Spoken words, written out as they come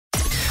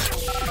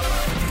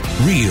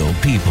Real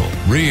people,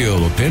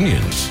 real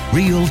opinions,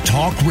 real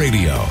talk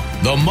radio.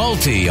 The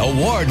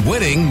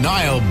multi-award-winning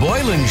Niall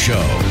Boylan Show.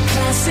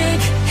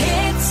 Classic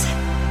hits.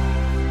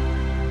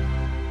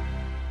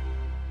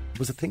 It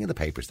was a thing in the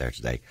papers there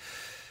today.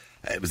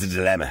 It was a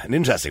dilemma, an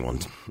interesting one.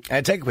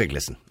 Take a quick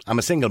listen. I'm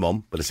a single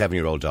mum with a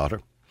 7-year-old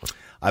daughter.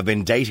 I've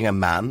been dating a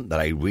man that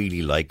I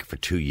really like for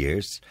 2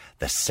 years.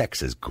 The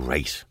sex is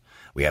great.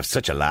 We have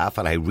such a laugh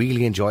and I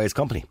really enjoy his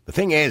company. The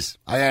thing is,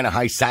 I earn a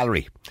high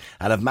salary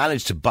and I've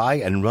managed to buy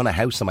and run a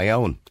house on my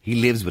own. He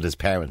lives with his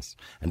parents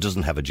and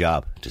doesn't have a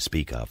job to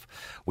speak of.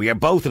 We are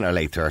both in our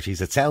late 30s.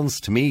 It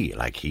sounds to me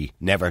like he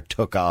never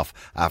took off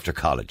after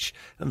college.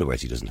 In other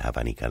words, he doesn't have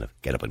any kind of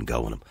get up and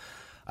go in him.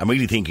 I'm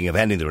really thinking of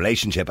ending the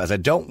relationship as I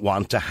don't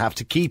want to have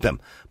to keep him,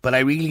 but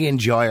I really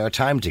enjoy our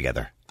time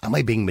together. Am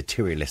I being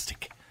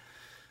materialistic?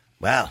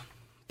 Well,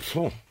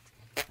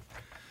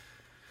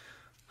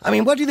 I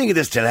mean, what do you think of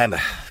this dilemma?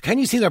 Can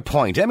you see their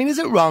point? I mean, is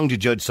it wrong to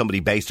judge somebody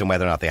based on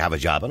whether or not they have a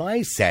job? And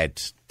I said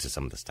to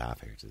some of the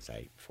staff here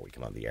today, before we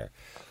come on the air,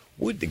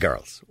 would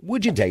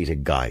you date a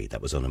guy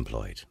that was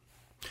unemployed?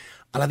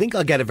 And I think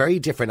I'll get a very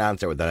different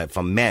answer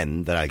from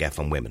men than I get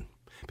from women.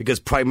 Because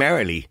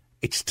primarily,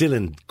 it's still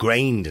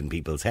ingrained in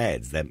people's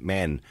heads that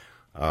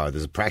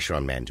there's a pressure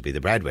on men to be the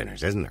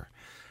breadwinners, isn't there?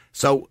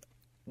 So,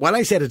 when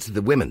I said it to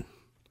the women,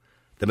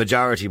 the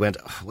majority went,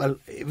 well,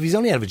 if he's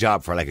only out of a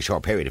job for like a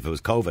short period, if it was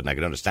COVID, and I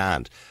could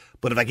understand.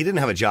 But if he didn't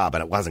have a job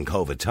and it wasn't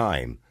COVID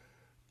time,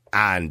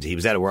 and he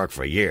was out of work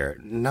for a year,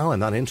 no, I'm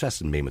not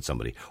interested in being with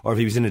somebody. Or if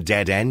he was in a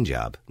dead-end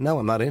job, no,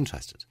 I'm not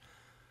interested.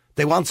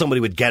 They want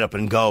somebody with get up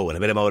and go and a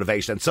bit of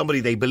motivation, and somebody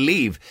they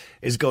believe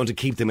is going to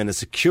keep them in a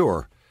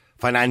secure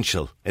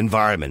financial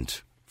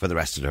environment for the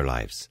rest of their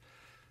lives.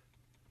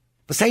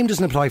 The same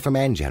doesn't apply for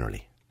men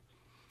generally.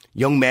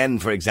 Young men,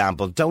 for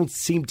example, don't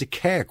seem to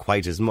care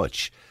quite as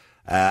much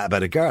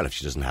about a girl if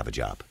she doesn't have a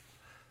job.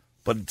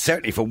 But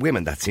certainly for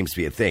women, that seems to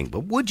be a thing.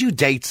 But would you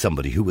date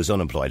somebody who was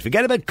unemployed?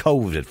 Forget about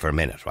COVID for a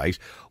minute, right?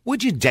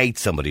 Would you date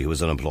somebody who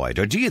was unemployed?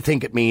 Or do you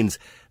think it means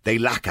they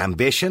lack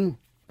ambition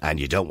and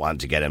you don't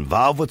want to get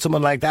involved with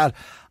someone like that?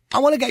 I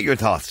want to get your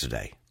thoughts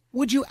today.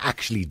 Would you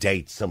actually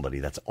date somebody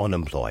that's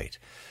unemployed?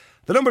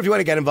 The number if you want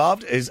to get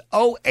involved is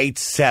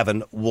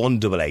 087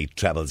 188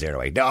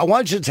 0008. Now, I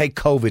want you to take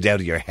COVID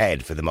out of your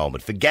head for the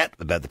moment. Forget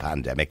about the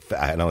pandemic.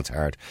 I know it's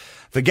hard.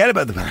 Forget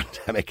about the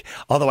pandemic.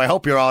 Although I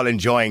hope you're all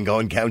enjoying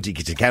going county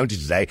to county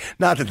today.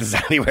 Not that there's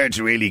anywhere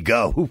to really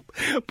go,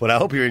 but I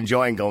hope you're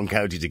enjoying going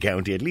county to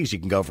county. At least you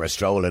can go for a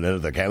stroll in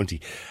another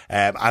county.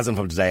 As of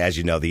from today, as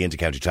you know, the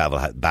inter-county travel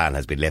ban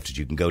has been lifted.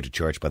 You can go to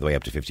church, by the way,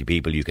 up to 50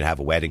 people. You can have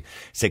a wedding,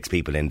 6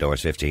 people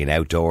indoors, 15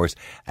 outdoors.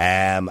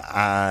 And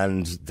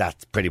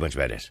that's pretty much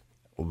about it.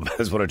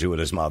 There's one or two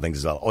other small things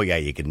as well. Oh yeah,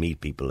 you can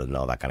meet people and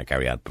all that kind of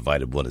carry on,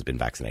 provided one has been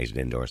vaccinated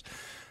indoors.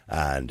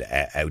 And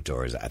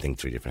outdoors, I think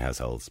 3 different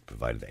households,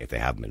 provided if they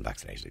haven't been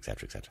vaccinated,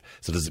 etc., etc.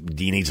 So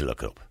you need to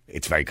look it up.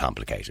 It's very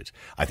complicated.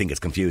 I think it's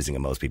confusing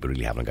and most people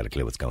really haven't got a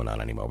clue what's going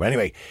on anymore. But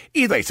anyway,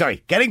 either way,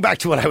 sorry, getting back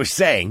to what I was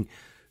saying,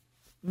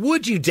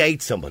 would you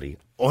date somebody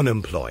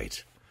unemployed?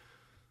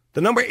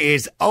 The number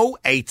is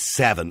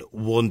 087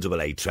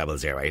 188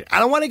 0008.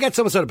 And I want to get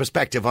some sort of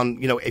perspective on,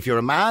 if you're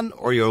a man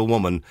or you're a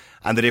woman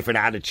and the different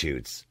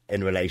attitudes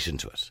in relation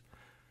to it.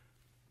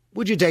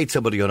 Would you date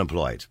somebody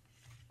unemployed?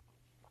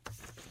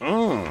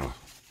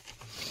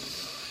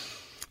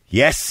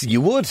 Yes,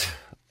 you would.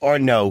 Or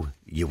no,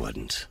 you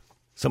wouldn't.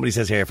 Somebody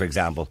says here, for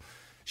example,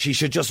 she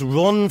should just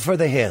run for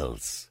the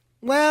hills.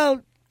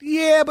 Well,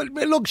 yeah, but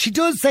look, she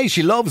does say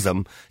she loves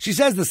him. She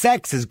says the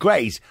sex is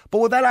great, but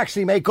would that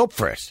actually make up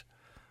for it?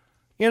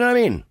 You know what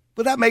I mean?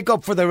 Would that make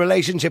up for the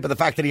relationship and the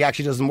fact that he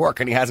actually doesn't work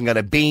and he hasn't got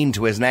a bean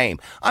to his name?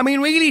 I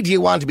mean, really, do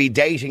you want to be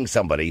dating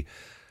somebody?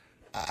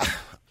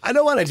 I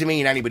don't want it to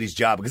mean anybody's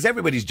job, because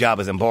everybody's job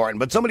is important,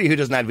 but somebody who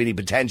doesn't have any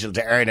potential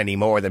to earn any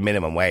more than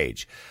minimum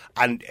wage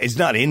and is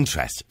not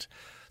interested.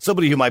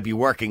 Somebody who might be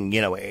working,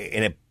 in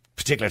a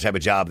particular type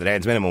of job that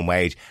earns minimum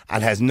wage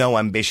and has no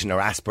ambition or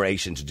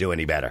aspiration to do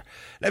any better.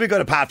 Let me go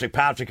to Patrick.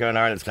 Patrick, you're on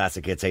Ireland's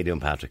Classic Hits. How you doing,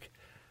 Patrick?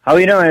 How are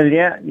you doing?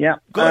 Yeah.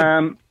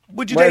 Good.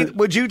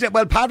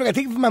 Well, Patrick, I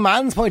think from a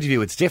man's point of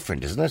view, it's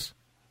different, isn't it?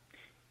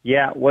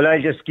 Yeah, well,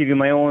 I'll just give you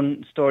my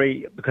own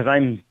story because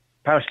I'm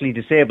partially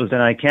disabled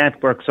and I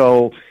can't work.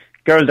 So,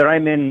 girl that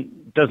I'm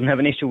in doesn't have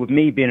an issue with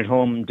me being at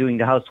home doing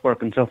the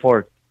housework and so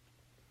forth.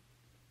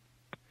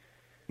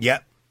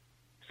 Yeah.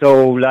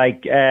 So,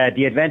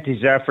 the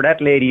advantage there for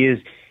that lady is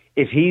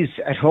if he's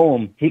at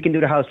home, he can do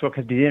the housework,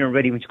 have the dinner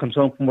ready when she comes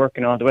home from work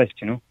and all the rest,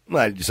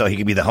 Well, so he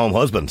can be the home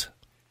husband.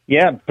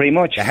 Yeah, pretty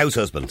much. The house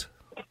husband.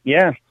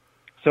 Yeah.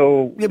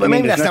 So, yeah, but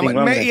maybe that's not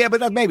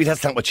what, maybe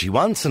that's not what she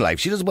wants in life.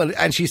 She doesn't want,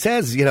 and she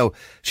says,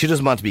 she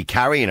doesn't want to be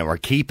carrying him or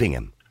keeping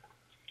him.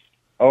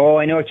 Oh,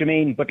 I know what you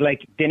mean. But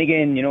then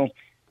again,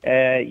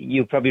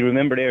 you probably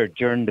remember there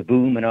during the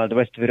boom and all the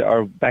rest of it,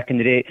 or back in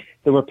the day,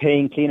 they were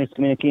paying cleaners to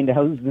come in and clean the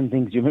houses and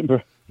things. Do you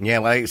remember? Yeah,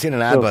 well, I seen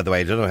an ad, by the way.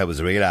 I don't know if it was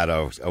a real ad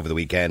over the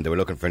weekend. They were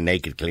looking for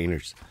naked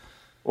cleaners.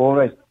 All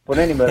right. But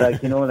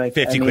anyway,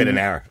 50 quid an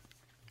hour.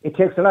 It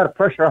takes a lot of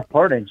pressure off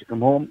her then. You come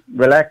home,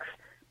 relax,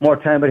 more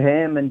time with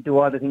him and do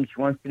all the things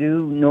she wants to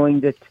do,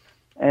 knowing that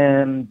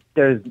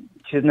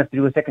she doesn't have to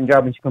do a second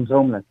job when she comes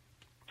home. Like.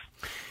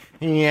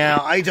 Yeah,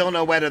 I don't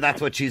know whether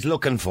that's what she's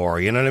looking for.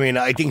 You know what I mean?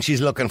 I think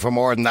she's looking for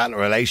more than that in a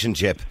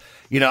relationship.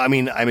 You know, I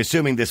mean, I'm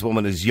assuming this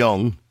woman is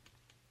young.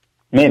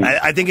 Maybe.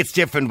 I think it's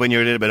different when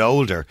you're a little bit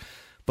older.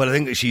 But I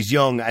think that she's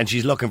young and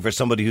she's looking for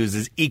somebody who's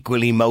as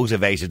equally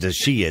motivated as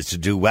she is to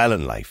do well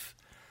in life.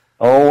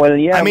 Oh, well,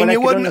 yeah. I mean, well,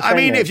 you wouldn't. I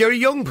mean, that. if you're a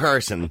young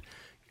person,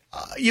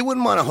 you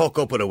wouldn't want to hook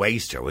up with a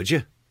waster, would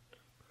you?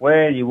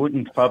 Well, you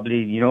wouldn't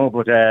probably,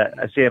 but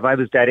I say if I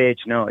was that age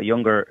now,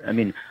 younger, I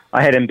mean,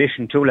 I had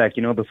ambition too, like,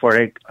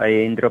 before I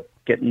ended up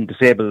getting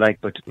disabled, like,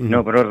 but,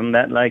 but other than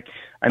that, like,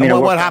 I mean...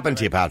 what happened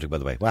to you, Patrick, by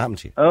the way? What happened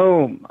to you?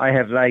 Oh, I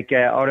have, like,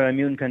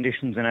 autoimmune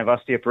conditions and I have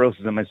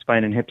osteoporosis on my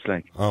spine and hips,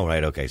 like. Oh,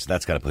 right, okay, so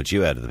that's got to put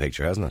you out of the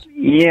picture, hasn't it?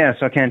 Yeah,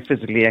 so I can't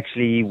physically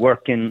actually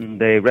work in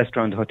the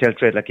restaurant, hotel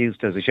trade like I used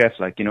to as a chef,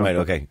 like, Right,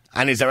 okay.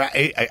 And is there,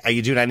 are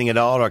you doing anything at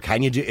all, or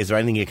is there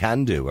anything you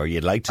can do, or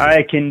you'd like to do?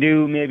 I can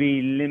do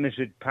maybe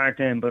limited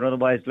part-time, but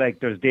otherwise, like,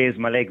 there's days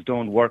my legs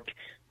don't work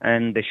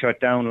and they shut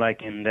down,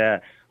 like, and...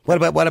 What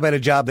about a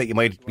job that you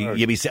might be...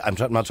 I'm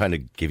not trying to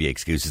give you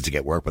excuses to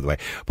get work, by the way,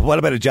 but what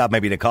about a job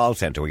maybe in a call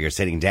centre where you're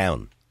sitting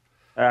down?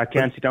 I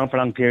can't sit down for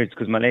long periods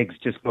because my legs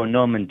just go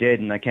numb and dead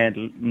and I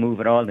can't move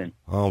at all then.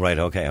 Oh, right,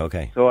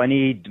 okay. So I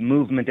need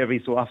movement every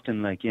so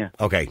often, like, yeah.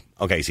 Okay,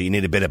 so you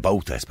need a bit of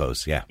both, I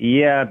suppose, yeah.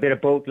 Yeah, a bit of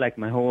both, like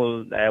my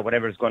whole,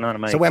 whatever's going on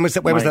in my... So when was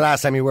the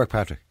last time you worked,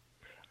 Patrick?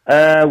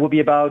 Would be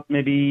about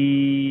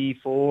maybe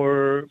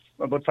 5-6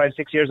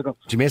 years ago.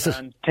 Do you miss it?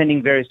 I'm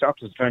attending various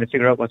doctors trying to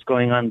figure out what's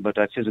going on, but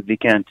I physically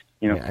can't,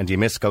 Yeah, and do you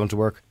miss going to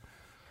work?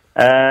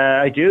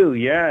 I do,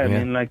 yeah. I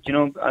mean, like,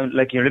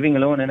 like you're living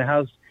alone in a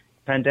house,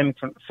 pandemic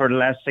for the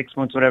last 6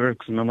 months, whatever,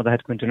 because my mother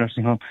had to go into a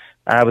nursing home.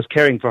 I was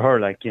caring for her,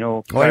 like,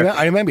 Oh,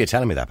 I remember you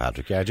telling me that,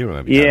 Patrick. Yeah, I do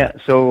remember. Yeah,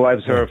 so I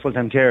was her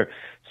full-time care.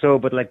 So,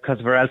 but like, because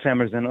of her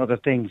Alzheimer's and other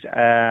things,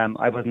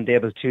 I wasn't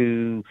able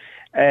to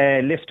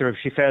lift her if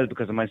she fell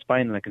because of my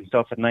spine, like, and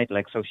stuff at night,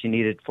 like, so she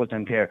needed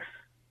full-time care.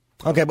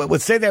 Okay, but we'll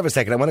stay there for a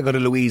second. I want to go to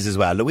Louise as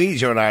well.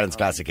 Louise, you're in Ireland's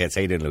Classic Hits.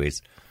 How you doing,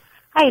 Louise?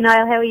 Hi,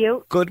 Niall. How are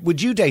you? Good.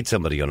 Would you date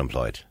somebody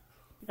unemployed?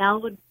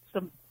 No,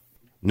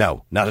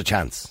 No, not a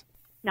chance.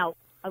 No,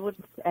 I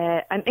wouldn't.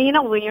 And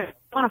when you're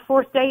on a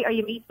first date or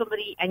you meet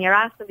somebody and you're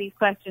asking these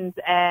questions,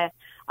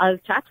 I'll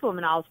chat to them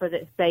and all for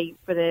the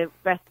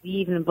rest of the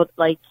evening. But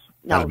like,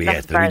 no, that'll be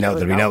it.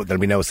 There'll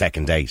be no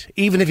second date,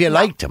 even if you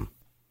liked him.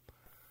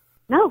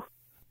 No.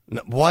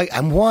 Why?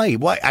 And why?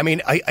 Why? I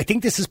mean, I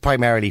think this is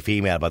primarily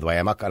female, by the way.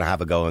 I'm not going to have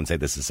a go and say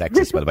this is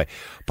sexist, by the way.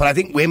 But I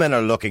think women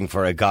are looking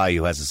for a guy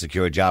who has a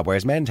secure job,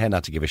 whereas men tend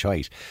not to give a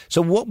shite.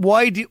 So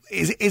why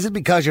is it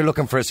because you're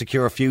looking for a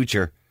secure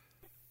future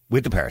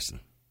with the person?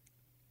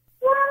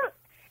 Well,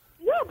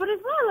 yeah, but as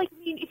well, like, I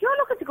mean, if you're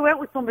looking to go out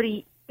with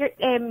somebody, you're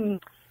looking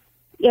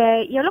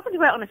to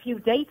go out on a few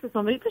dates with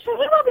somebody, but sure,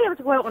 he won't be able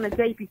to go out on a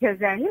date because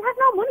he has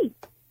no money.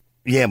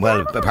 Yeah,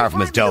 well, apart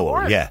from his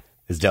dough. Yeah,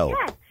 his dough.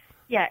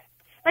 Yeah.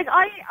 Like,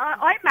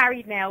 I'm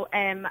married now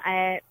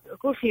a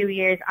good few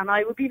years, and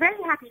I would be very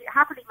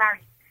happily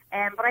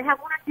married. But I have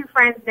one or two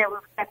friends now who've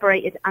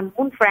separated, and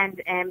one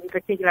friend in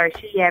particular,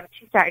 she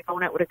started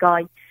going out with a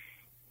guy,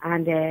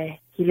 and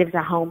he lives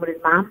at home with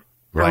his mum.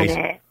 Right.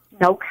 And,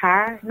 no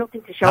car,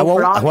 nothing to show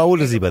How old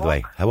is he, by the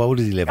way? How old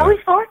does he live? Oh,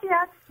 he's 40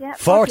 odd. Yeah,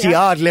 40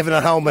 odd, living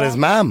at home with his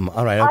mum.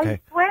 All right, okay.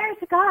 I swear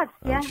to God,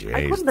 yeah. Oh,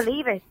 I couldn't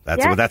believe it.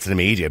 That's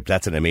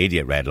an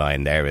immediate red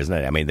line there, isn't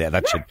it? I mean,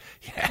 that should...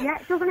 Yeah,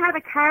 doesn't have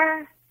a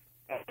car.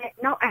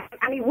 No,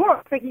 and he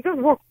works. Like, he does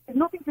work. There's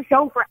nothing to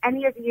show for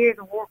any of the years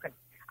of working.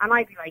 And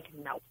I'd be like,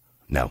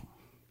 no.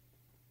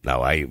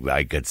 No,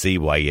 I could see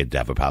why you'd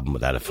have a problem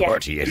with that at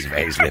 40 years of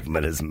age living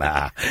with his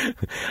ma.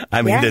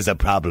 I mean, there's a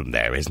problem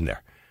there, isn't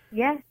there?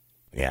 Yeah.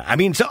 Yeah, I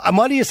mean, so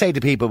what do you say to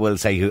people who will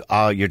say,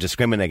 you're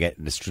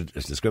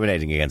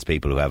discriminating against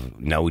people who have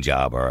no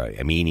job or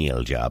a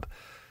menial job?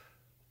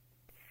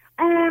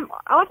 I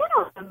don't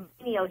know,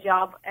 a menial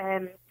job,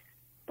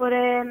 but...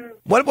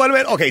 What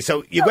about, okay,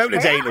 so you go out on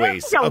a date,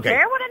 Louise. I don't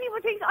care what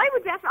anyone thinks. I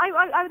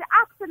would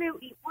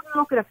absolutely wouldn't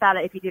look at a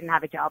fella if he didn't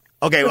have a job.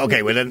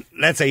 Okay, well then,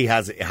 let's say he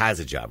has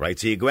a job, right?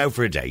 So you go out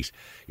for a date,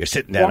 you're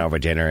sitting down over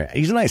dinner,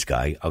 he's a nice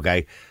guy,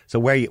 okay? So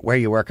where are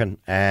you working?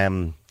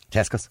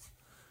 Tesco's?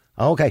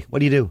 Oh, okay, what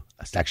do you do?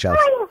 I stack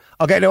shelves.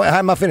 Okay, no,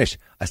 I'm not finished.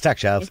 I stack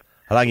shelves.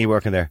 How long are you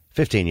working there?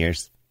 15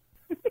 years.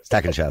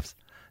 Stacking shelves.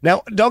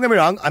 Now, don't get me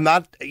wrong, I'm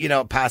not,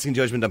 passing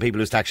judgment on people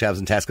who stack shelves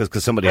in Tesco's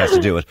because somebody has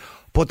to do it.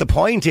 But the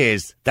point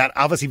is that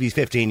obviously if he's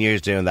 15 years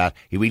doing that,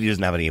 he really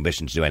doesn't have any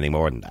ambition to do any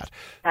more than that.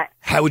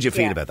 How would you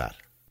feel about that?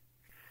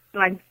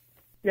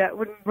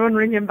 Wouldn't run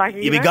ringing back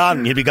either.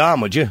 You'd be gone,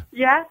 would you?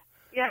 Yeah.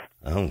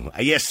 Oh,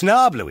 are you a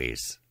snob,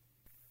 Louise?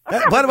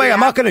 By the way,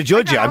 I'm not going to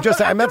judge you.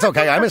 That's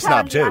okay. I'm a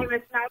snob too. I'm a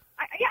snob.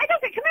 I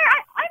don't think. Come here.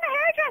 I'm a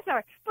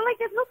hairdresser, but like,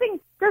 there's nothing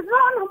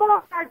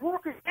more hard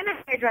workers than a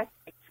hairdresser.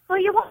 So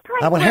you won't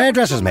try. Well,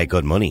 hairdressers make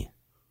good money.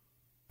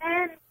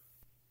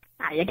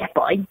 You get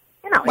by.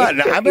 By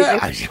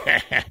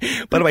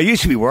the way, you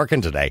should be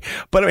working today.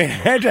 But I mean,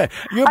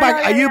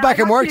 are you back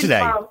in work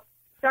today?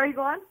 Sorry,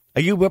 go on.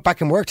 Are you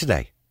back in work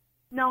today?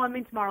 No, I'm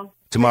in tomorrow.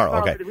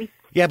 Tomorrow, okay. For the week.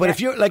 Yeah, but if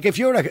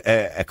you're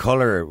a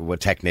colour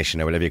technician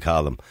or whatever you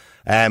call them,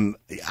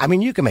 I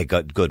mean, you can make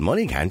good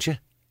money, can't you?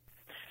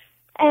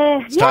 Yeah,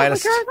 but I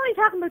Stylist. was only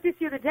talking about this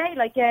the other day.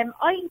 Like,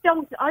 I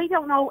don't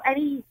know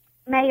any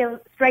male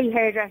straight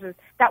hairdressers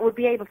that would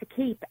be able to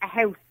keep a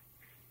house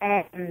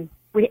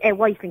with a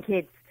wife and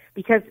kids,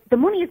 because the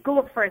money is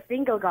good for a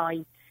single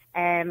guy.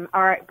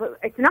 But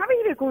it's not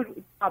really a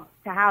good job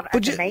to have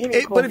as a main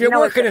income. But if you're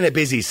working in a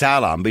busy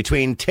salon,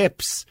 between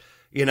tips,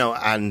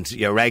 and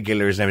your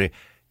regulars and everything,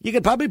 you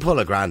could probably pull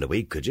 $1,000 a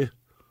week, could you?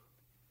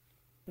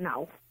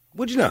 No.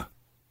 Would you not?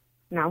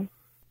 No.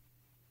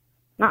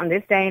 Not in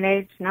this day and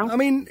age, no. I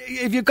mean,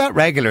 if you've got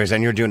regulars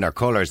and you're doing their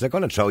colours, they're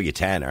going to throw you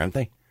 10, aren't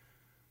they?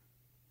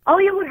 Oh,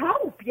 you would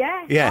hope,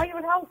 yeah. Yeah. Oh, you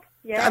would hope,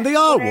 yeah. And they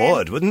all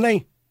would, wouldn't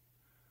they?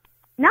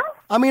 No.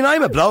 I mean,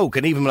 I'm a bloke,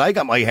 and even when I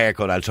got my hair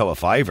cut, I'll throw a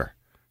 $5.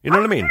 You know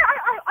what I mean?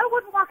 I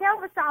wouldn't walk out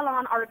of a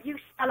salon or a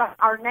beauty salon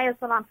or a nail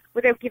salon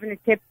without giving a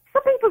tip.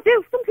 Some people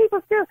do, but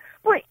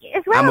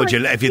as well. And would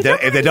you, if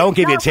they don't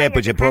give you a tip,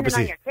 would you depending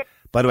purposely? on your tip.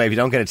 By the way, if you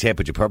don't get a tip,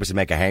 would you purposely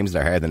make a Hames in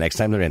their hair the next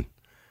time they're in?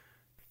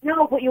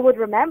 No, but you would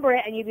remember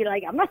it and you'd be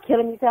like, I'm not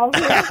killing myself.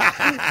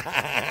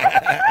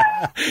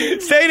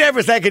 Stay there for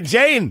a second,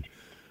 Jane.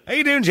 How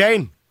you doing,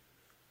 Jane?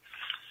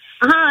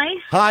 Hi.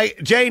 Hi,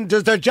 Jane.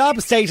 Does their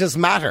job status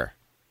matter?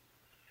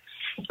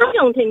 I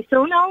don't think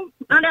so, no.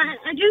 And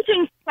I do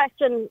think the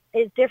question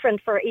is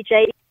different for each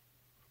age.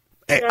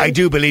 I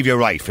do believe you're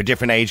right. For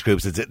different age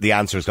groups, the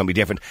answer is going to be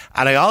different.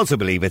 And I also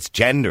believe it's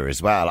gender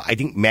as well. I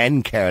think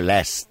men care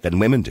less than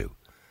women do.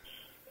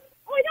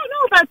 Oh, I don't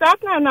know about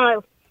that now,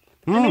 Niall.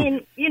 I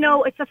mean,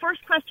 it's the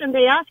first question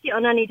they ask you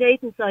on any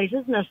dating site,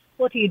 isn't it?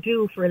 What do you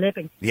do for a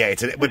living? Yeah,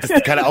 it's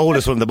the kind of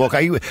oldest one in the book.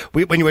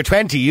 When you were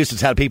 20, you used to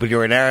tell people you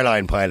were an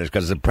airline pilot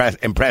because it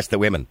impressed the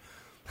women.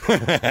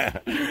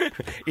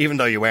 Even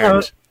though you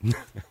weren't.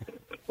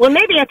 Well,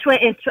 maybe at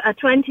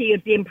 20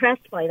 you'd be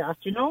impressed by that,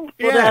 But,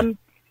 yeah.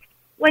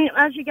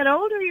 As you get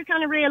older, you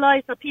kind of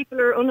realise that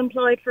people are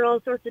unemployed for all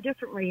sorts of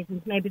different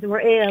reasons. Maybe they were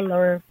ill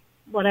or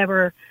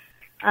whatever.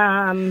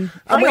 And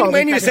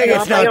when you say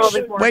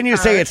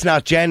it's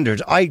not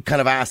gendered, I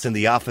kind of asked in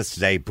the office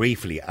today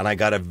briefly, and I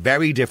got a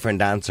very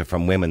different answer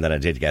from women than I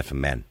did get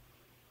from men.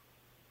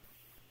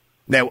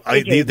 Now,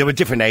 there were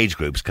different age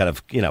groups, kind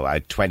of,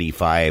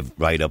 25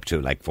 right up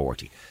to like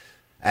 40.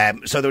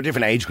 So there were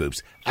different age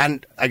groups,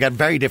 and I got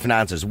very different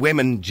answers.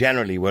 Women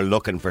generally were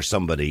looking for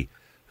somebody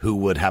who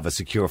would have a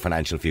secure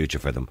financial future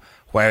for them,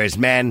 whereas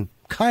men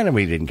kind of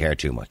really didn't care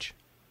too much.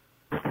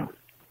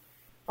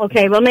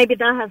 Okay, well, maybe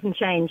that hasn't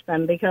changed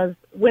then, because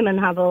women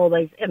have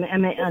always, and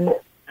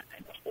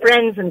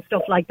friends and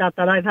stuff like that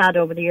I've had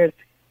over the years,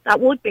 that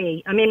would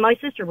be, my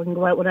sister wouldn't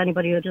go out with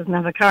anybody who doesn't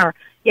have a car,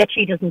 yet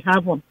she doesn't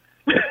have one.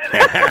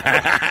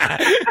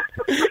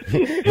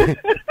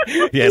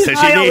 Yeah,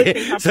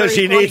 so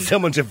she needs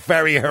someone to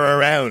ferry her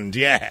around,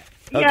 yeah.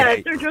 Okay.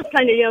 Yeah, they're just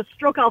kind of,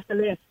 struck off the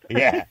list.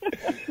 Yeah.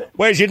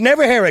 Whereas you'd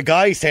never hear a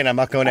guy saying, I'm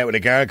not going out with a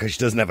girl because she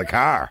doesn't have a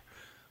car.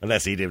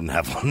 Unless he didn't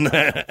have one.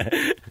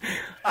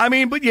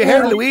 But you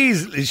heard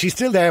Louise, she's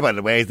still there, by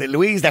the way,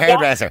 Louise, the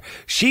hairdresser,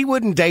 she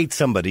wouldn't date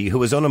somebody who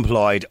was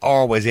unemployed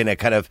or was in a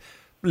kind of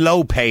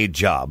low-paid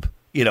job,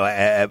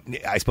 I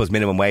suppose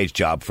minimum wage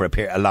job for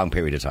a long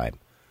period of time.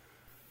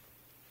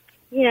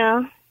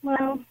 Yeah,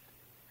 well,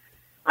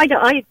 I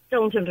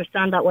don't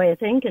understand that way of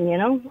thinking,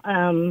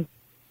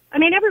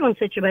 everyone's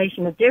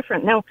situation is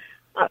different. Now,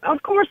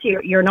 of course,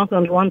 you're not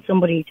going to want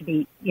somebody to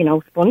be,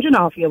 sponging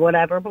off you or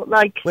whatever, but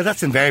like... Well,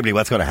 that's invariably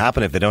what's going to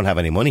happen if they don't have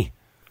any money.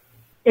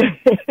 They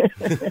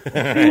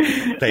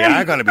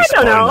are going to be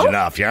sponging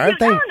off you, aren't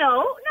they?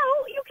 No,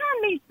 you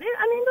can meet...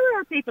 there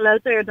are people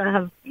out there that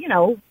have,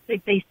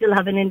 they still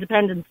have an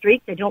independent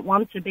streak. They don't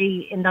want to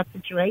be in that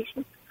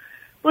situation.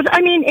 But,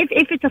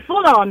 if it's a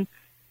full-on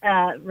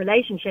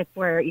relationship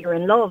where you're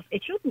in love,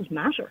 it shouldn't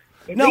matter.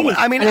 No,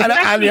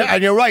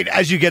 and you're right.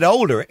 As you get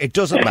older, it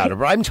doesn't matter.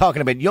 But I'm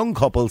talking about young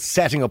couples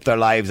setting up their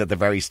lives at the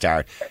very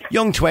start.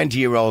 Young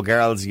 20-year-old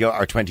girls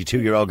or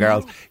 22-year-old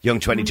girls, young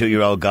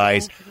 22-year-old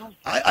guys.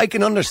 I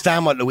can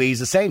understand what Louise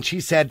is saying.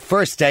 She said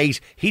first date,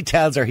 he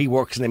tells her he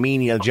works in a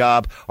menial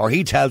job, or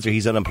he tells her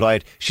he's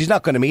unemployed. She's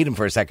not going to meet him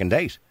for a second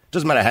date.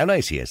 Doesn't matter how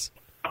nice he is.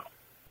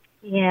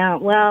 Yeah,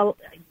 well,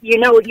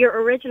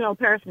 your original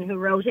person who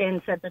wrote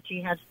in said that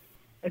she had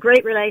a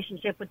great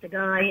relationship with the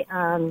guy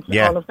and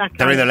all of that kind of thing.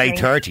 They're in their late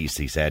 30s,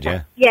 he said,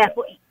 yeah. Yeah,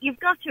 but you've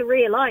got to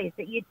realise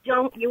that you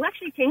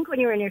actually think when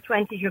you're in your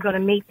 20s you're going to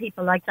meet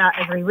people like that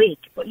every week,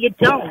 but you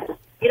don't.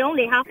 It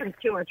only happens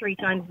 2 or 3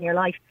 times in your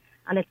life,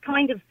 and it's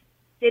kind of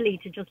silly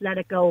to just let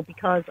it go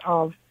because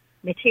of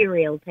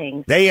material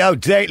things. There you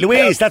go,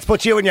 Louise, that's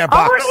put you in your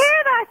box. Oh, I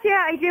hear that,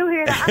 yeah, I do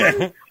hear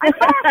that. I'm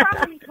far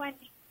from my 20s.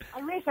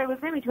 I wish I was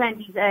in my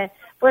 20s,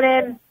 but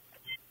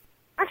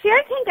actually,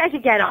 I think as you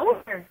get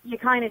older, you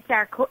kind of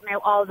start cutting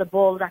out all the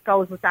bull that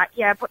goes with that.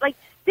 Yeah, but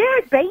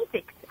they're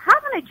basics.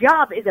 Having a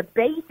job is a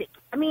basic.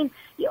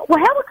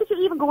 How could you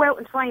even go out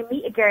and try and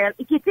meet a girl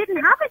if you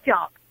didn't have a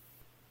job?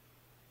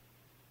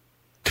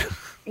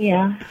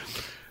 Yeah.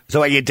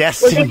 So are you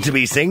destined to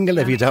be single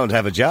if you don't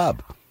have a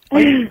job?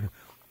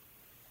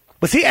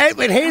 But see,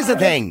 here's the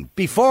thing.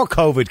 Before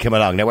COVID came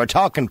along, now we're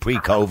talking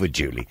pre-COVID,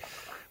 Julie,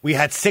 we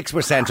had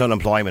 6%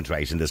 unemployment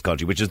rate in this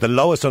country, which is the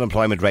lowest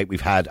unemployment rate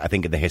we've had, I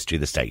think, in the history of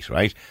the state,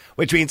 right?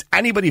 Which means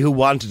anybody who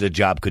wanted a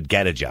job could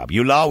get a job.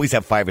 You'll always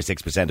have 5 or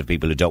 6% of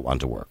people who don't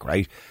want to work,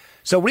 right?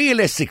 So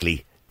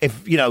realistically,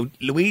 if,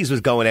 Louise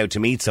was going out to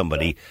meet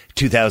somebody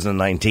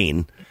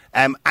 2019,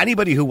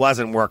 anybody who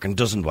wasn't working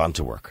doesn't want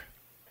to work.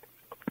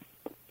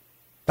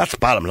 That's the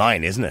bottom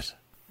line, isn't it?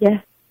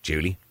 Yeah.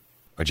 Julie?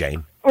 Or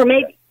Jane? Or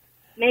maybe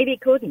he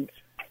couldn't.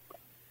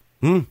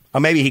 Or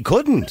maybe he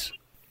couldn't.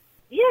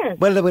 Yes.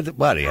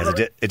 Well, he has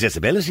a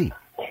disability.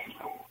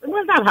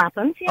 Well, that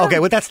happens, yeah. Okay,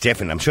 well, that's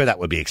different. I'm sure that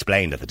would be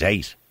explained at the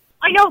date.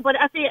 I know, but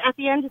at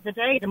the end of the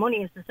day, the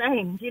money is the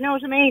same. Do you know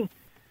what I mean?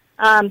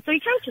 So you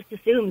can't just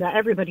assume that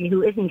everybody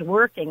who isn't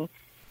working,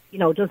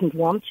 doesn't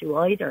want to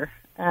either.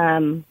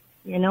 Yeah,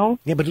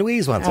 but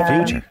Louise wants a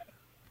future.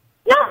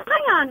 No,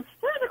 hang on.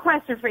 Here's a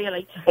question for you.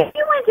 Like, if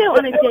you went out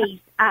on a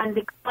date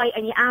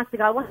and you asked the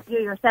guy, what do you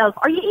do yourself?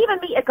 Or you even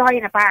meet a guy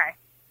in a bar,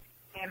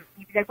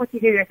 you'd be like, what do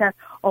you do yourself?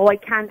 Oh, I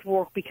can't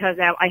work because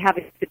I have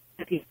a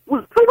disability.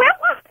 Well,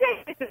 what's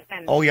this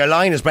then? Oh, your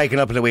line is breaking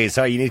up, Louise.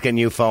 Sorry, you need to get a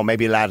new phone.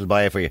 Maybe a lad will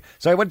buy it for you.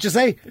 Sorry, what did you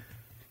say?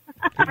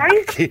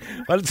 Sorry?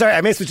 Well, sorry,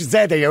 I missed what you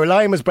said there. Your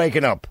line was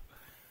breaking up.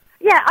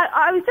 Yeah,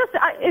 I was just,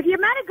 if you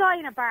met a guy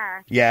in a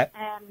bar, yeah,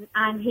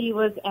 and he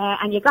was,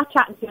 and you got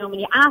chatting to him,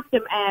 and you asked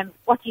him,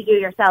 what do you do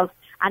yourself?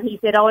 And he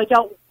said, oh, I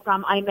don't work,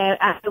 I'm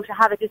out to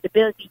have a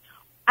disability.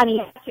 And he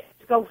had to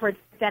go for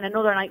then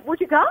another night.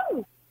 Would you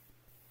go?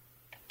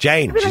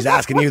 Jane, she's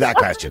asking you that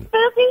question.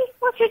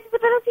 What's your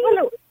disability?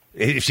 Well,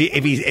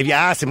 if you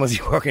asked him, was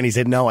he working, he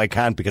said, no, I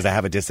can't because I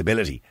have a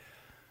disability.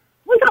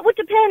 Well, that would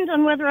depend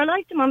on whether I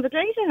liked him on the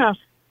date or not,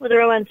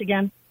 whether I went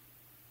again.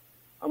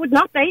 I would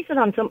not base it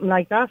on something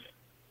like that.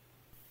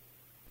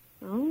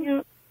 Oh,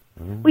 yeah.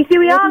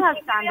 We all have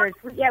standards.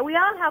 Yeah, we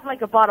all have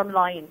like a bottom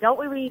line, don't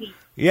we really?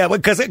 Yeah, well,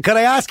 could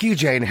I ask you,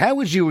 Jane, how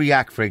would you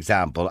react, for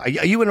example? Are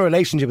you in a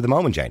relationship at the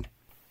moment, Jane?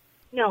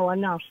 No,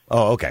 I'm not.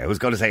 Oh, okay. I was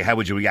going to say, how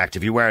would you react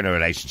if you were in a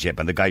relationship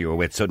and the guy you were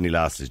with suddenly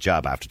lost his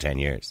job after 10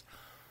 years?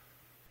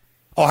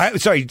 Oh,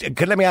 sorry,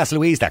 let me ask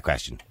Louise that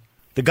question.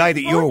 The guy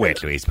that you're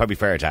with, Louise, probably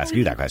fair to ask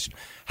you that question.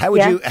 How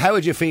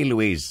would you feel,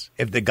 Louise,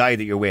 if the guy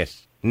that you're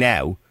with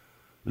now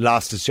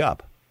lost his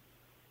job?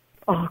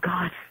 Oh,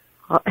 God.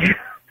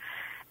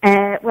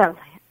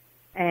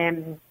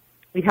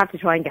 We'd have to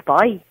try and get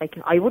by. Like,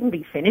 I wouldn't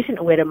be finishing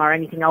it with him or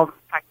anything over the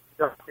fact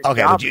that he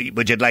lost his job.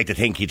 But you'd like to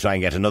think he'd try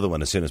and get another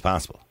one as soon as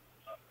possible.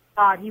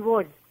 God, he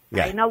would.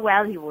 Yeah. I know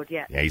well he would,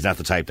 yeah. Yeah, he's not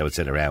the type that would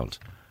sit around.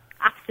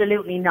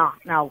 Absolutely not,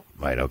 no.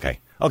 Right, okay.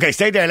 Okay,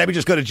 stay there. Let me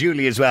just go to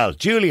Julie as well.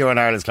 Julie, you're on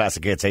Ireland's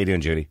Classic Hits. How you doing,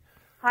 Julie?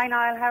 Hi,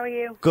 Niall. How are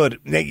you? Good.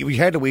 We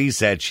heard Louise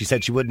said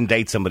she wouldn't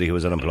date somebody who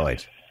was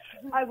unemployed.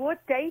 I would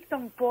date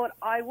them, but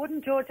I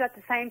wouldn't judge at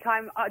the same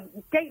time.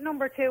 Date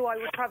number 2, I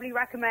would probably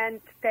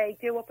recommend they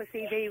do up a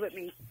CV with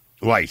me.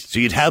 Right, so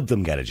you'd help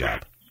them get a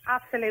job?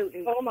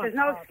 Absolutely. There's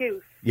no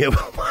excuse. Yeah.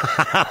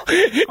 Wow.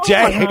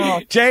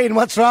 Jane,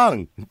 what's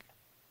wrong?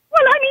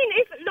 Well, I mean,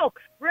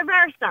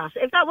 reverse that.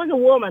 If that was a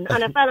woman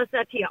and a fella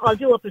said to you, I'll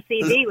do up a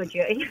CV with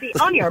you, he'd be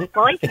on your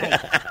bike, mate.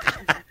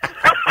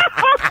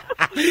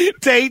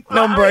 Date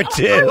number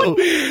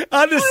 2.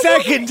 On the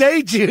second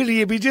date, Julie,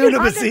 you'd be doing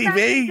up a CV. On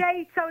the second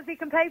date, so as he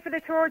can pay for the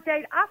third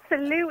date.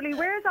 Absolutely.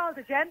 Where's all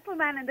the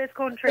gentlemen in this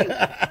country?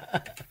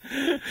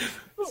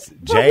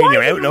 Jane,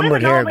 you're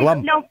outnumbered here. Go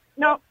on.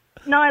 No.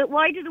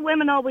 Why do the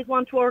women always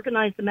want to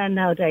organise the men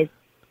nowadays?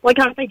 Why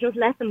can't they just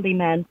let them be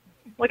men?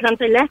 Why can't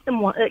they let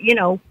them,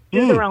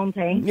 do their own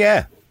thing?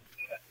 Yeah.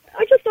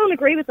 I just don't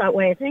agree with that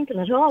way of thinking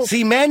at all.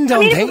 See, men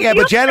don't think,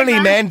 but generally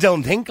men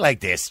don't think like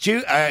this.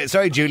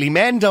 Sorry, Julie,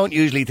 men don't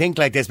usually think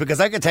like this because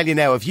I can tell you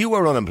now, if you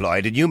were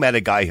unemployed and you met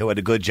a guy who had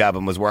a good job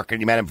and was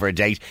working, you met him for a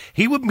date,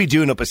 he wouldn't be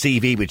doing up a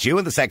CV with you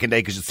on the second day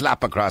because you'd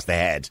slap him across the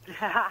head.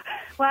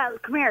 Well,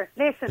 come here,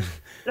 listen.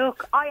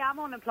 Look, I am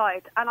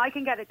unemployed and I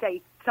can get a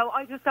date, so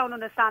I just don't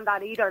understand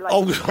that either. Like,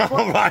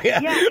 right. Yeah,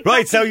 exactly.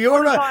 Right, so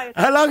you're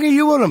how long are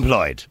you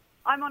unemployed?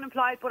 I'm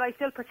unemployed, but I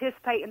still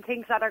participate in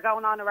things that are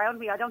going on around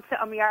me. I don't sit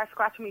on my arse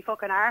scratching my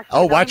fucking arse.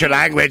 Oh, watch your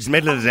language,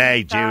 middle of the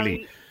day,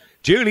 Julie.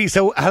 Julie,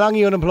 so how long are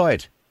you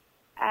unemployed?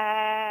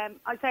 I'd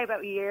say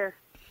about a year.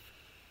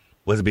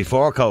 Was it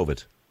before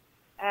COVID?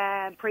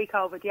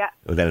 Pre-COVID, yeah.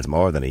 Well, then it's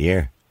more than a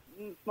year.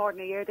 It's more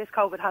than a year. This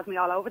COVID has me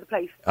all over the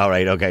place. All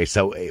right, okay,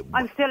 so...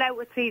 I'm still out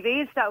with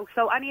CVs, though,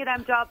 so any of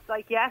them jobs,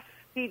 yes,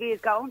 CV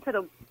is going to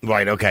them.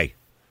 Right, okay.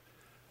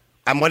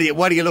 And what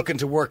are you looking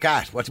to work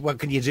at? What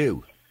can you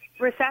do?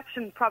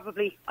 Reception,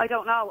 probably. I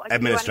don't know.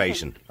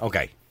 Administration.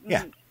 Okay.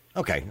 Yeah.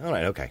 Okay. All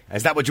right. Okay.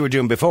 Is that what you were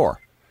doing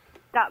before?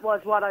 That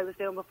was what I was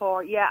doing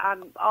before. Yeah,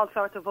 and all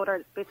sorts of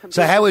other bits and pieces.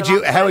 So how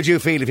would you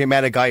feel if you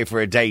met a guy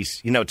for a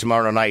date,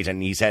 tomorrow night,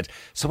 and he said,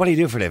 "So what do you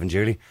do for a living,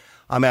 Julie?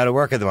 I'm out of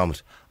work at the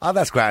moment." Oh,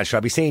 that's grand. Sure,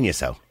 I'll be seeing you.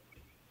 So.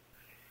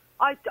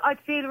 I'd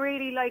feel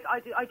really like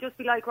I'd just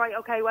be like, right,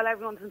 okay, well,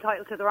 everyone's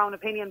entitled to their own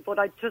opinion, but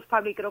I'd just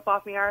probably get up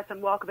off my arse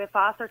and walk a bit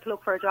faster to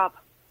look for a job.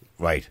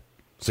 Right.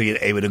 So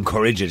it would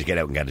encourage you to get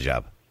out and get a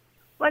job?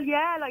 Well,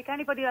 yeah, like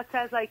anybody that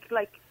says, like,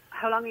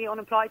 how long are you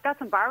unemployed? That's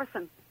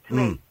embarrassing to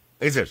me.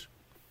 Is it?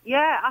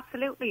 Yeah,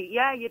 absolutely.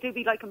 Yeah, you do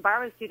be, like,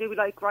 embarrassed. You do be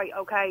like, right,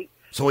 okay.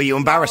 So were you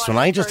embarrassed when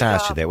I just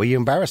asked you there? Were you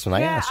embarrassed when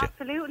I asked you?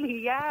 Yeah, absolutely,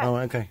 yeah. Oh,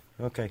 okay.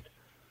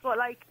 But,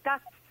 like,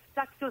 that's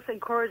just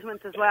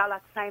encouragement as well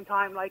at the same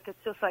time. Like,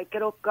 it's just like,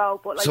 get up, go.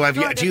 But, like,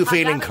 so do you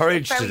feel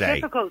encouraged it's very today?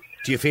 difficult.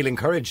 Do you feel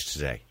encouraged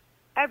today?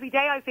 Every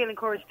day I feel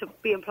encouraged to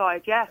be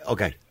employed, yeah.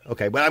 Okay.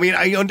 Well, I mean,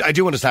 I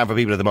do understand for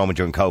people at the moment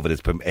during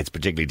COVID, it's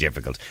particularly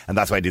difficult. And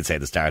that's why I did say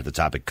at the start of the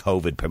topic,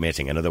 COVID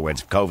permitting. In other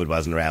words, if COVID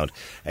wasn't around,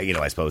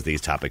 I suppose these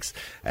topics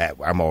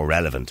are more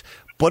relevant.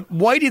 But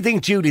why do you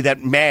think, Judy, that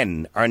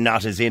men are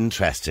not as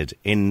interested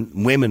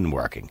in women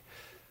working?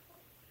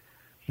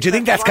 Do you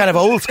think that's kind of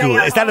old school?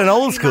 Is that an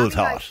old school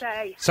thought?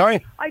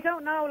 Sorry? I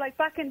don't know. Like,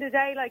 back in the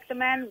day, like, the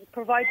men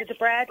provided the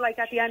bread, like,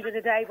 at the end of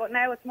the day. But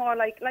now it's more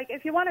like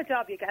if you want a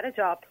job, you get a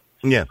job.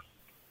 Yeah.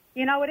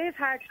 You know, it is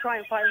hard to try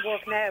and find work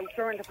now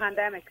during the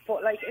pandemic.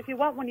 But, like, if you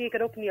want one, you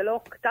get up and you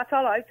look. That's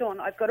all I've done.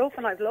 I've got up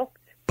and I've looked.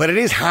 But it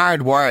is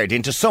hardwired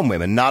into some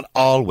women, not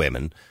all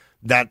women,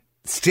 that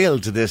still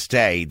to this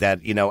day that,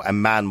 a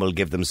man will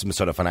give them some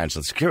sort of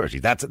financial security.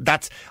 That's.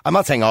 I'm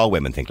not saying all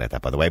women think like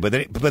that, by the way,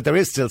 but there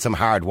is still some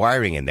hard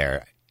wiring in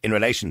there in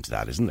relation to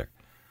that, isn't there?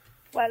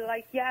 Well,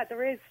 like, yeah,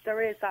 there is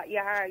that.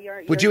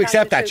 You're Would you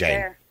accept that, Jane?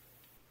 There.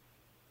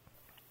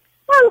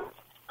 Well,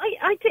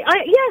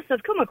 yes,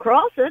 I've come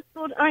across it,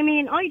 but I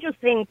mean, I just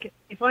think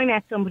if I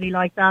met somebody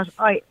like that,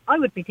 I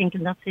would be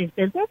thinking that's his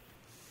business.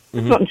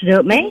 It's nothing to do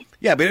with me.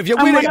 Yeah, but if you're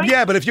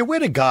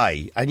with a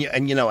guy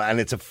and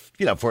it's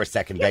a first,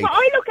 second date, but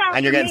I look after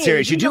and you're getting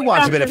serious, you do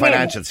want a bit of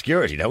financial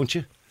security, don't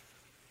you?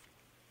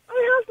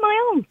 I have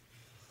my own.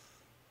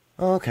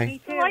 Oh, okay.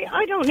 So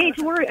I don't need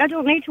to worry. I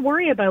don't need to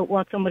worry about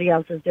what somebody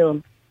else is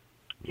doing.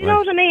 Do you know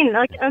what I mean?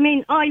 Like, I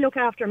mean, I look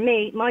after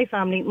me, my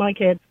family, my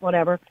kids,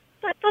 whatever.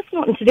 That's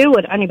nothing to do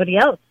with anybody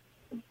else.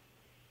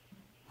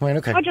 Right,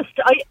 okay.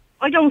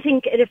 I don't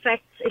think it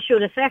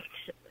should affect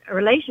a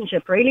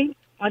relationship, really.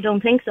 I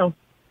don't think so.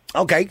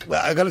 Okay,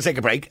 well, I've got to take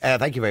a break.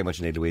 Thank you very much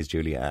indeed, Louise,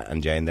 Julie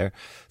and Jane there.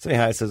 So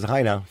anyhow, it says,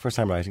 hi now, first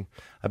time writing.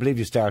 I believe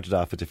you started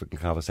off a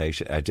difficult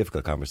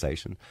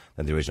conversation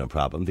than the original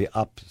problem. The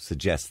op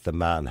suggests the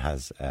man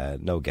has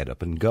no get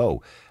up and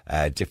go,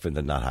 different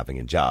than not having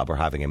a job or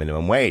having a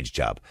minimum wage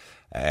job.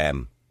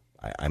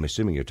 I'm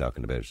assuming you're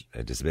talking about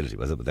a disability,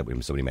 was it? That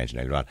somebody mentioned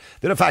earlier on.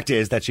 The other fact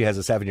is that she has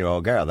a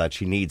 7-year-old girl that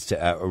she needs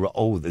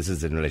to, this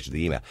is in relation to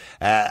the email,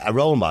 a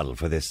role model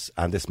for this,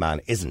 and this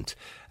man isn't.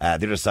 The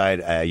other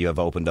side, you have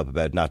opened up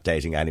about not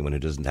dating anyone who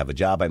doesn't have a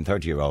job. I'm a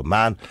 30-year-old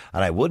man,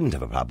 and I wouldn't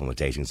have a problem with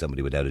dating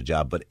somebody without a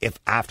job. But if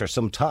after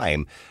some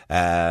time,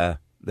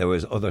 there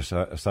was other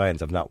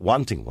signs of not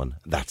wanting one,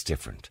 that's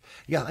different.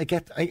 Yeah, I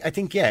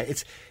think,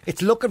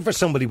 it's looking for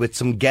somebody with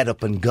some get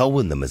up and go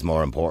in them is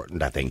more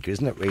important, I think,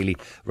 isn't it, really?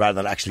 Rather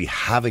than actually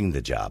having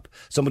the job.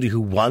 Somebody who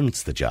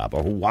wants the job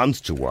or who wants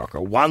to work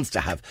or wants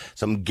to have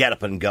some get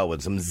up and go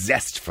and some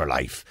zest for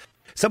life.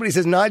 Somebody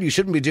says, Niall, you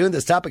shouldn't be doing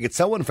this topic. It's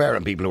so unfair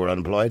on people who are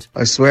unemployed.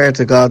 I swear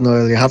to God,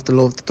 Niall, you have to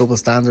love the double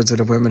standards of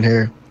the women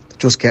here.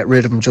 Just get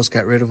rid of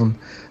them,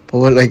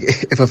 But like,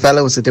 if a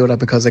fella was to do that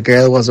because a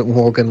girl wasn't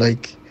working,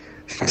 like,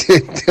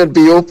 there'd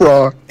be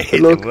uproar.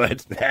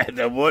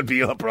 There would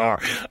be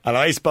uproar. And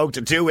I spoke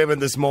to 2 women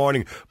this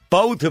morning,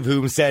 both of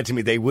whom said to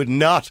me they would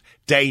not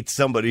date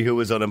somebody who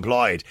was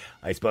unemployed.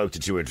 I spoke to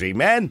 2 or 3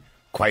 men,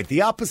 quite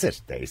the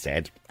opposite. They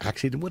said,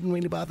 actually, it wouldn't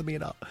really bother me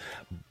at all.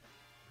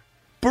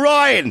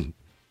 Brian,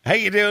 how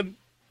you doing?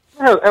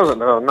 How's it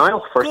now,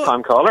 Niall? First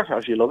time caller,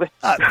 as you love it.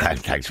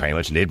 Thanks very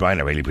much indeed, Brian.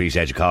 I really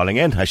appreciate you calling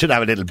in. I should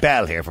have a little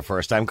bell here for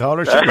first time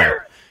callers, shouldn't I?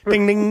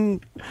 Ding,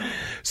 ding.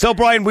 So,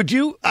 Brian, would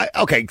you...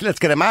 okay, let's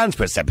get a man's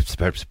perspective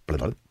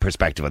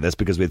on this,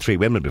 because we had 3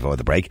 women before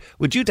the break.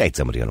 Would you date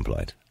somebody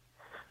unemployed?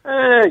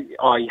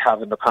 I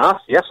have in the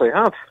past, yes, I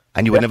have.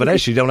 And you wouldn't have an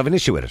issue? You don't have an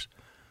issue with it?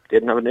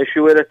 Didn't have an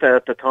issue with it.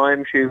 At the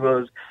time, she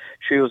was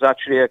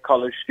actually a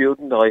college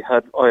student. I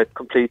had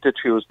completed.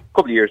 She was a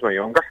couple of years my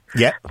younger.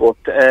 Yeah. But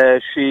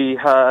she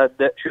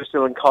was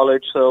still in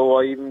college, so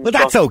I even... Well,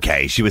 that's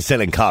okay. She was still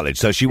in college,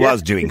 so she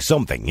was doing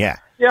something, yeah.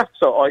 Yeah,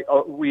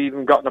 so we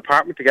even got an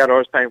apartment together. I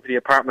was paying for the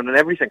apartment and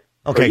everything.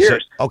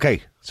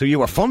 So you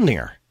were funding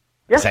her,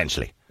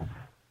 essentially.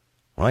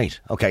 Right.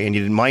 Okay, and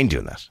you didn't mind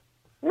doing that?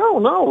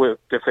 No.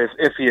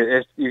 If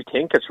you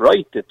think it's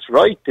right, it's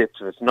right. If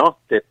it's not,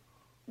 it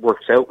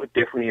works out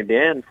differently in the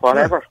end.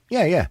 Whatever.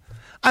 Yeah.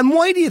 And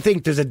why do you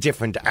think there's a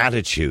different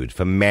attitude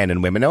for men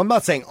and women? Now, I'm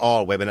not saying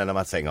all women and I'm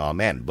not saying all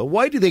men, but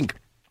why do you think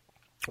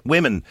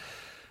women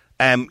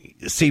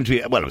seem to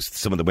be, well, it was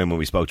some of the women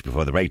we spoke to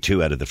before the break,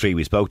 2 out of the 3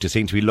 we spoke to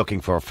seem to be looking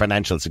for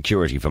financial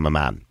security from a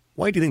man?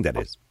 Why do you think that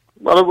is?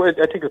 Well, I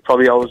think it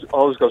probably always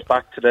goes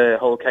back to the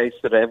whole case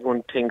that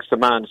everyone thinks the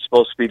man is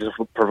supposed to be the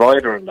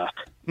provider in that.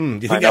 Do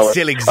you think that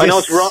still exists? I know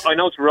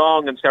it's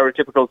wrong and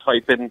stereotypical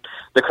type in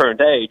the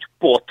current age,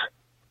 but...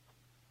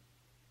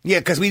 Yeah,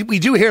 because we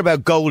do hear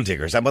about gold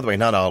diggers, and by the way,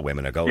 not all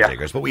women are gold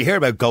diggers, but we hear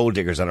about gold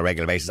diggers on a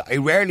regular basis. I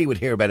rarely would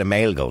hear about a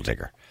male gold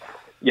digger.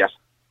 Yes.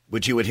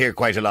 which you would hear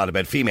quite a lot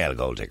about female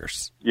gold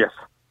diggers. Yes.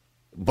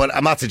 But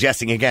I'm not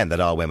suggesting, again, that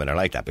all women are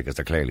like that, because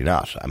they're clearly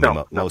not. I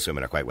mean, most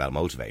women are quite well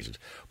motivated.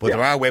 But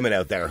there are women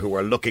out there who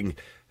are looking,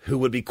 who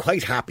would be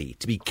quite happy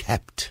to be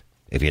kept,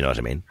 if you know what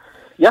I mean.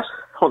 Yes,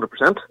 100%.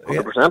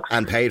 100%. Yeah.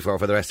 And paid for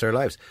the rest of their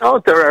lives.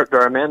 Oh, there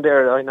are men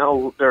there, I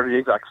know, they're the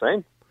exact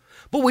same.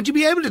 But would you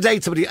be able to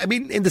date somebody? I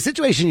mean, in the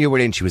situation you were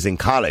in, she was in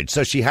college,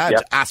 so she had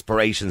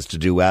aspirations to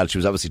do well. She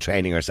was obviously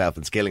training herself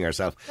and skilling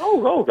herself.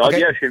 Oh, God,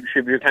 yeah.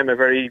 She became a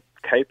very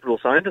capable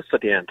scientist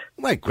at the end.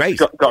 Right, great.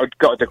 Got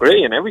a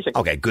degree and everything.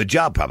 Okay, good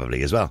job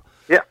probably as well.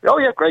 Yeah. Oh,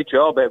 yeah, great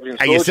job.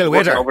 Everything's Are you still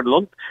with her? Over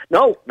London.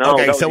 No.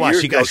 Okay, so what?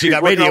 She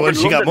got rid of you when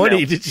she got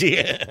money, did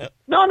she?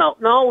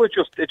 No. It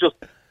just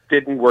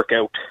didn't work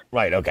out.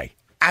 Right. Okay.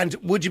 And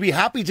would you be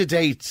happy to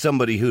date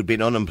somebody who'd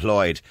been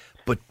unemployed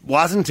but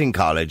wasn't in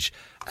college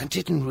and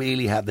didn't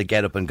really have the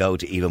get up and go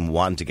to even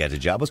want to get a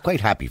job? Was quite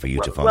happy for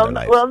you to fund their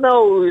life. Well,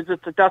 no,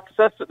 that's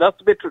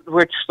a bit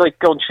which, like,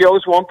 she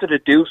always wanted to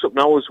do something.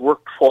 Always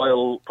worked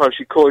while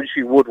she could.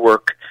 She would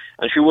work,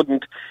 and she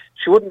wouldn't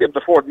be able to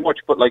afford much,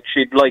 but like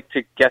she'd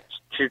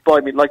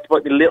buy me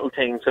little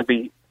things and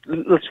be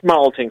little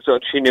small things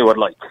that she knew I'd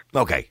like.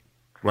 Okay,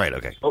 right,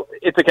 okay. So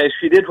it's a case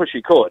she did what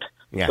she could.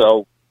 Yeah.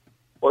 So.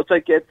 Well, it's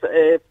like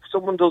if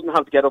someone doesn't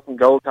have to get up and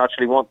go to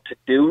actually want to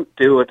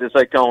do it, it's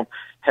like going,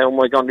 how am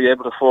I going to be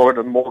able to afford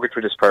a mortgage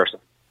for this person?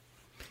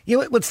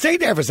 You would stay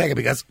there for a second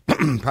because,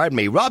 pardon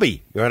me,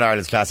 Robbie, you're in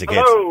Ireland's Classic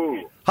Hits.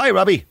 Hello. Hi,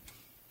 Robbie.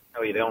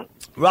 How are you doing?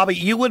 Robbie,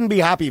 you wouldn't be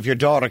happy if your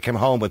daughter came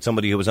home with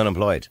somebody who was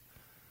unemployed?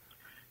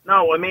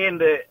 No, I mean,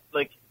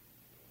 like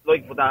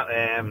what that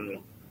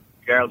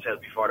girl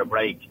said before the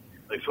break,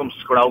 like some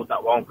scroat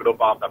that won't get up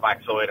off their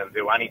backside and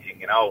do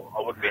anything, I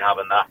wouldn't be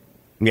having that.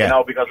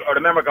 Yeah. Because I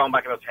remember going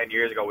back about 10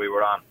 years ago we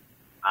were on,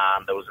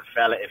 and there was a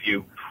fella, if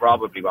you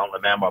probably won't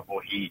remember,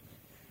 but he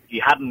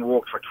hadn't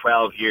worked for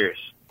 12 years.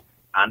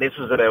 And this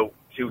was about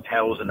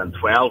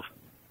 2012.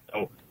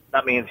 So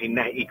that means he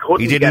couldn't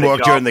He didn't get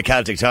work a job. during the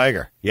Celtic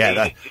Tiger.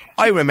 Yeah,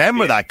 I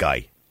remember that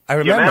guy. I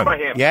remember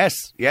him?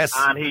 Yes.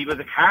 And he was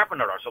a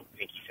carpenter or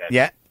something, he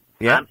said.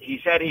 Yeah. And he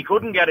said he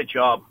couldn't get a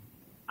job.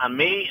 And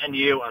me and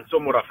you and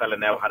some other fella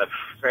now had a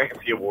fair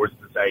few words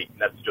to say,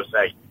 let's just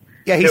say.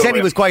 Yeah, he said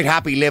he was quite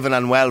happy living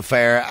on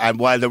welfare, and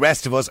while the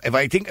rest of us, if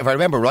I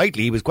remember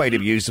rightly, he was quite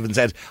abusive and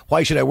said,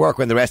 why should I work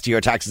when the rest of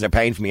your taxes are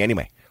paying for me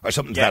anyway? Or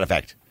something to that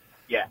effect.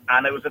 Yeah,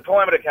 and it was the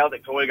time of the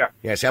Celtic Tiger.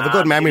 Yes, you have a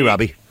good memory,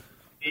 Robbie.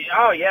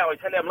 Oh, yeah, I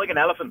tell you, I'm like an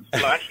elephant.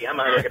 Well, actually, I'm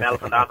like an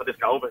elephant after this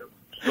COVID.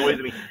 Noise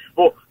me.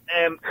 But,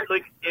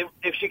 like,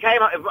 if she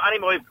came out,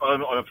 I'm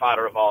a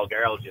father of all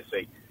girls, you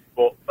see.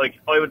 But, like,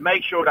 I would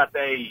make sure that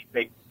they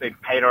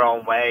pay their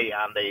own way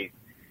and they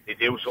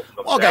do something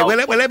themselves. Okay,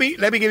 well, let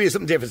me give you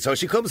something different. So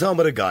she comes home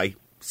with a guy,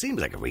 seems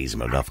like a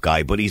reasonable enough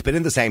guy, but he's been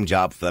in the same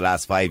job for the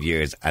last 5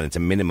 years, and it's a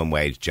minimum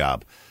wage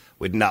job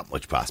with not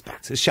much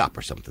prospects. A shop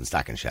or something,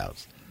 stacking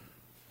shelves.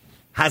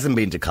 Hasn't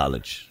been to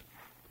college.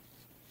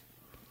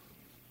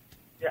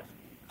 Yeah.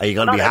 Are you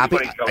going to be happy?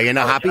 Are you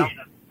not happy?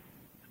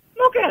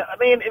 Look at it. I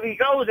mean, if he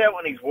goes out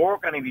and he's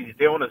working and he's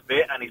doing his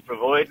bit and he's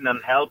providing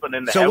and helping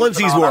in the house. So once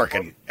he's all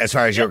working, as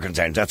far as you're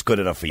concerned, that's good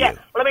enough for you. Well,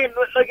 I mean,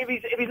 like if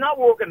he's not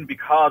working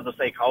because of,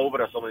 say, COVID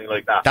or something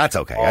like that. That's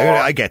okay.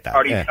 I get that.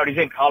 Or he's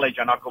in college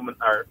and not coming,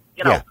 or,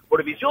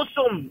 But if he's just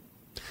some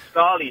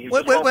stolly.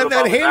 Well,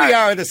 then here we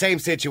are in the same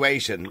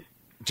situation.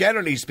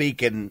 Generally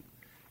speaking,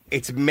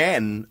 it's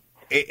men.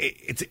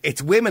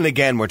 It's women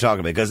again we're talking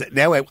about, because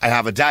now I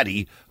have a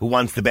daddy who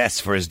wants the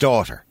best for his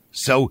daughter.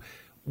 So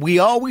we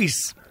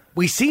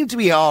seem to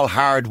be all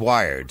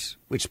hardwired,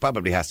 which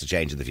probably has to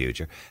change in the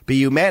future, be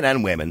you men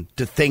and women,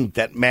 to think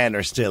that men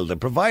are still the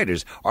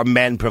providers, or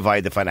men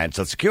provide the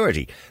financial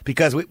security,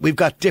 because we've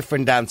got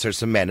different answers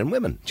from men and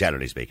women,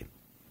 generally speaking.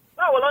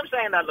 No, well, I'm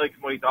saying that, like,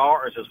 my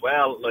daughters as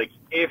well, like,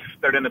 if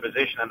they're in a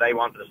position and they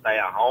wanted to stay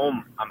at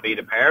home and be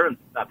the parent,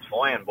 that's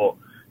fine, but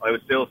I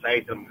would still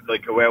say to them,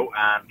 like, go out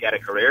and get a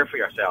career for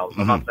yourselves.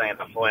 I'm not saying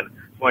to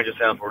find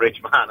yourself a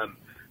rich man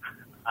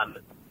and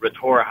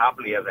retire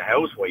happily as a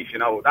housewife,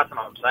 that's what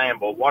I'm saying.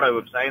 But what I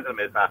would say to them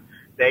is that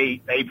they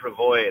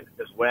provide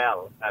as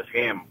well as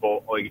him.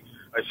 But I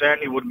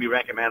certainly wouldn't be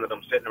recommending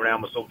them sitting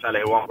around with some fella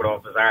who won't get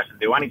off his arse and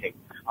do anything.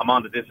 I'm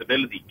on the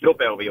disability. Get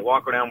up out of you,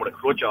 walk around with a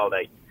crutch all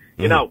day.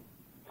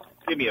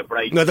 Give me a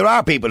break. No, there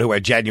are people who are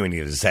genuinely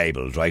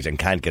disabled, right, and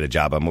can't get a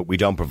job, and we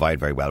don't provide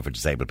very well for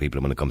disabled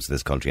people when it comes to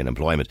this country and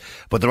employment.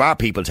 But there are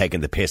people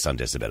taking the piss on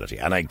disability,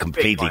 and I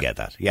completely get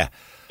that. Yeah,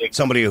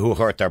 somebody who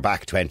hurt their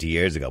back 20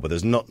 years ago, but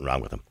there's nothing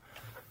wrong with them.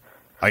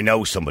 I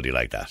know somebody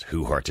like that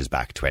who hurt his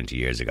back 20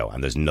 years ago,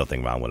 and there's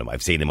nothing wrong with him.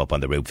 I've seen him up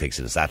on the roof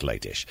fixing a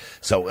satellite dish.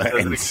 So that's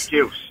an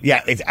excuse.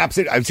 Yeah, it's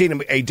absolutely. I've seen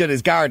him. He did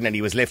his garden, and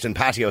he was lifting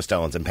patio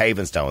stones and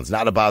paving stones.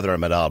 Not a bother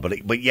him at all.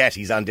 But yet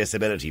he's on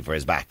disability for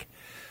his back.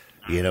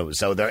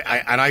 So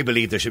and I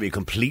believe there should be a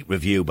complete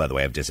review, by the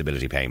way, of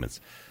disability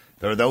payments.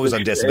 There are those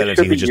on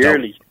disability who just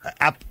yearly.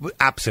 don't.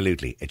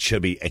 Absolutely, it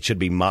should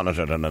be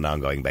monitored on an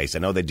ongoing basis. I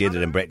know they did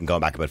it in Britain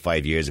going back about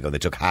 5 years ago. They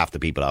took half the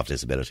people off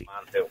disability.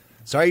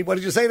 Sorry, what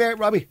did you say there,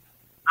 Robbie?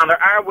 And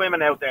there are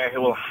women out there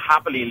who will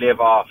happily live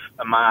off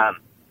a man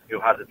who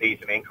has a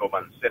decent income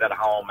and sit at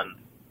home and...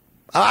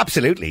 Oh,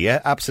 absolutely,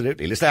 yeah,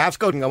 absolutely. Listen, I have to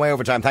go and go away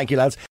over time. Thank you,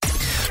 lads.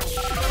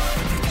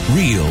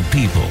 Real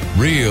people,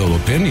 real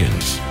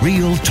opinions,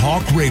 real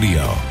talk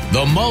radio.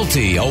 The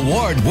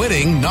multi-award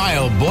winning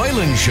Niall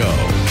Boylan Show.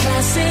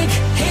 Classic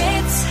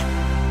hits.